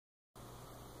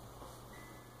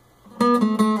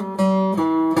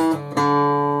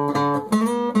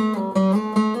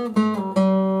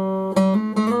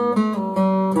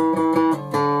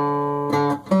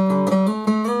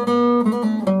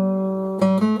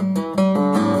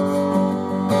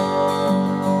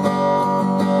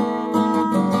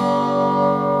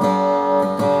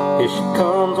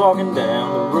walking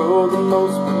down the road, the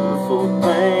most beautiful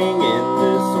thing in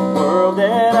this world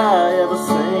that I ever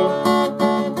seen.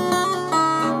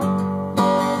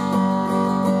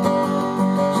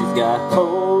 She's got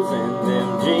holes in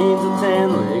them jeans and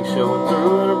tan legs showing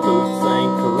through, and her boots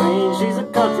ain't clean. She's a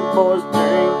country boy's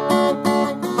dream.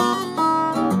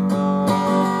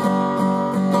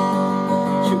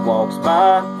 She walks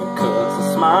by and cuts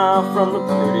a smile from the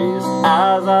prettiest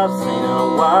eyes I've seen in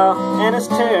a while, and it's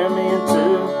tearing me in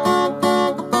two.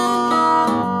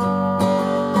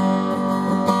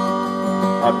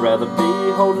 I'd rather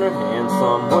be holding her hand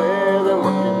somewhere than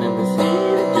working in this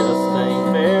heat. It just ain't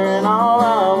fair, and all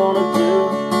I wanna do,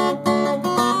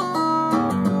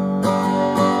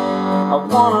 I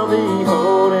wanna be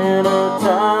holding her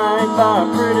tight by a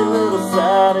pretty little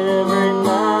side every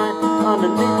night,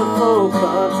 underneath the full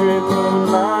country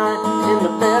moonlight, in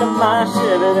the bed of my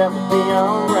Chevy. That would be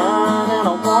alright. And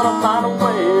I wanna find a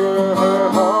way to her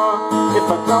heart. If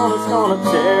I don't, it's gonna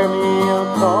tear me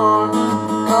apart.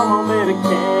 Come on baby,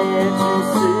 can't you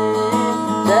see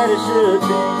that it should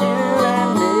be you and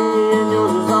me, and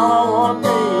yours is all I wanna be.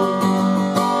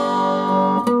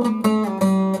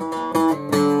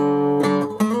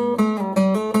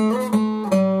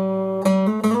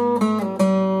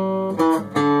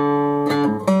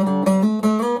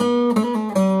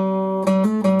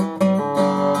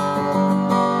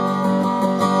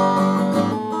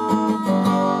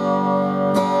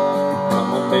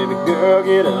 Baby girl,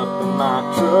 get up in my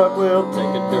truck. We'll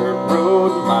take a dirt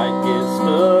road and might get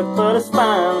stuck, but it's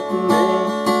fine with me.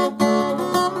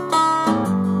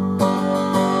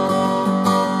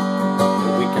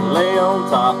 We can lay on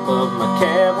top of my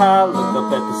cab high, look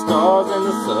up at the stars in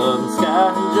the southern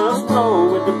sky, and just roll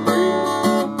with the breeze.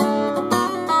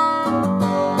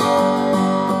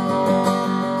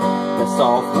 That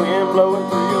soft wind blowing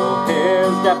through your hair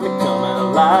has got me coming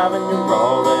alive, and you're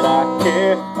all that I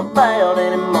care about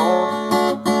anymore.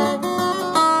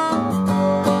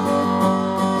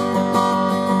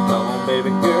 Come on baby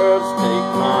girl, just take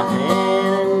my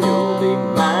hand, and you'll be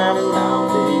mine, and I'll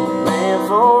be your man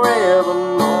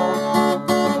forevermore.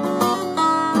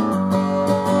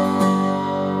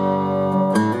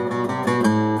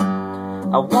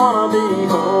 I wanna be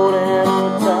holding her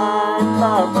tight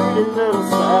by a pretty little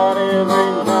side every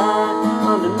night,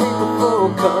 underneath the full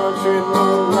country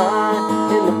moonlight,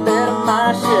 in the bed of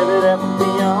my Chevy. That would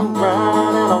be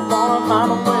alright. And I wanna find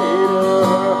a way to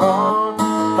her heart.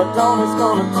 If I don't, it's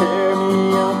gonna tear me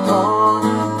apart.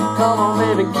 Come on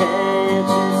baby, can't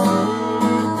you see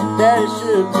that it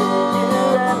should be you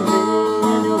and me,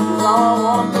 and yours is all I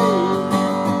wanna be.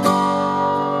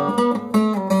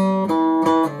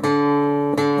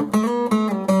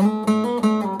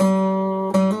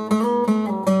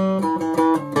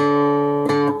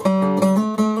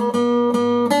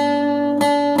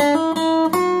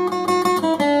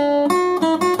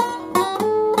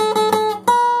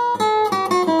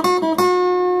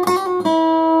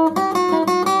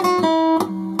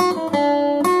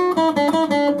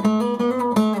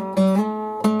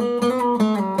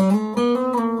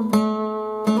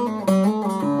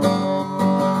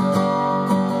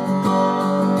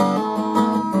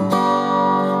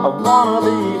 I wanna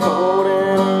be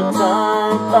holding her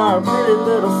tight by a pretty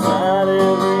little side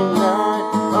every night,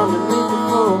 underneath the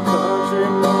full country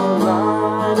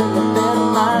moonlight, in the bed of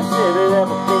my Chevy. That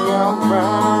would be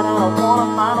alright. And I wanna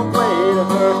find a way to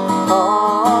her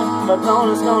heart. If I don't,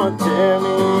 it's gonna tear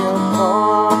me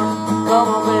apart. Come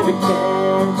on baby,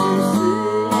 can't you see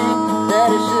that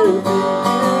it should be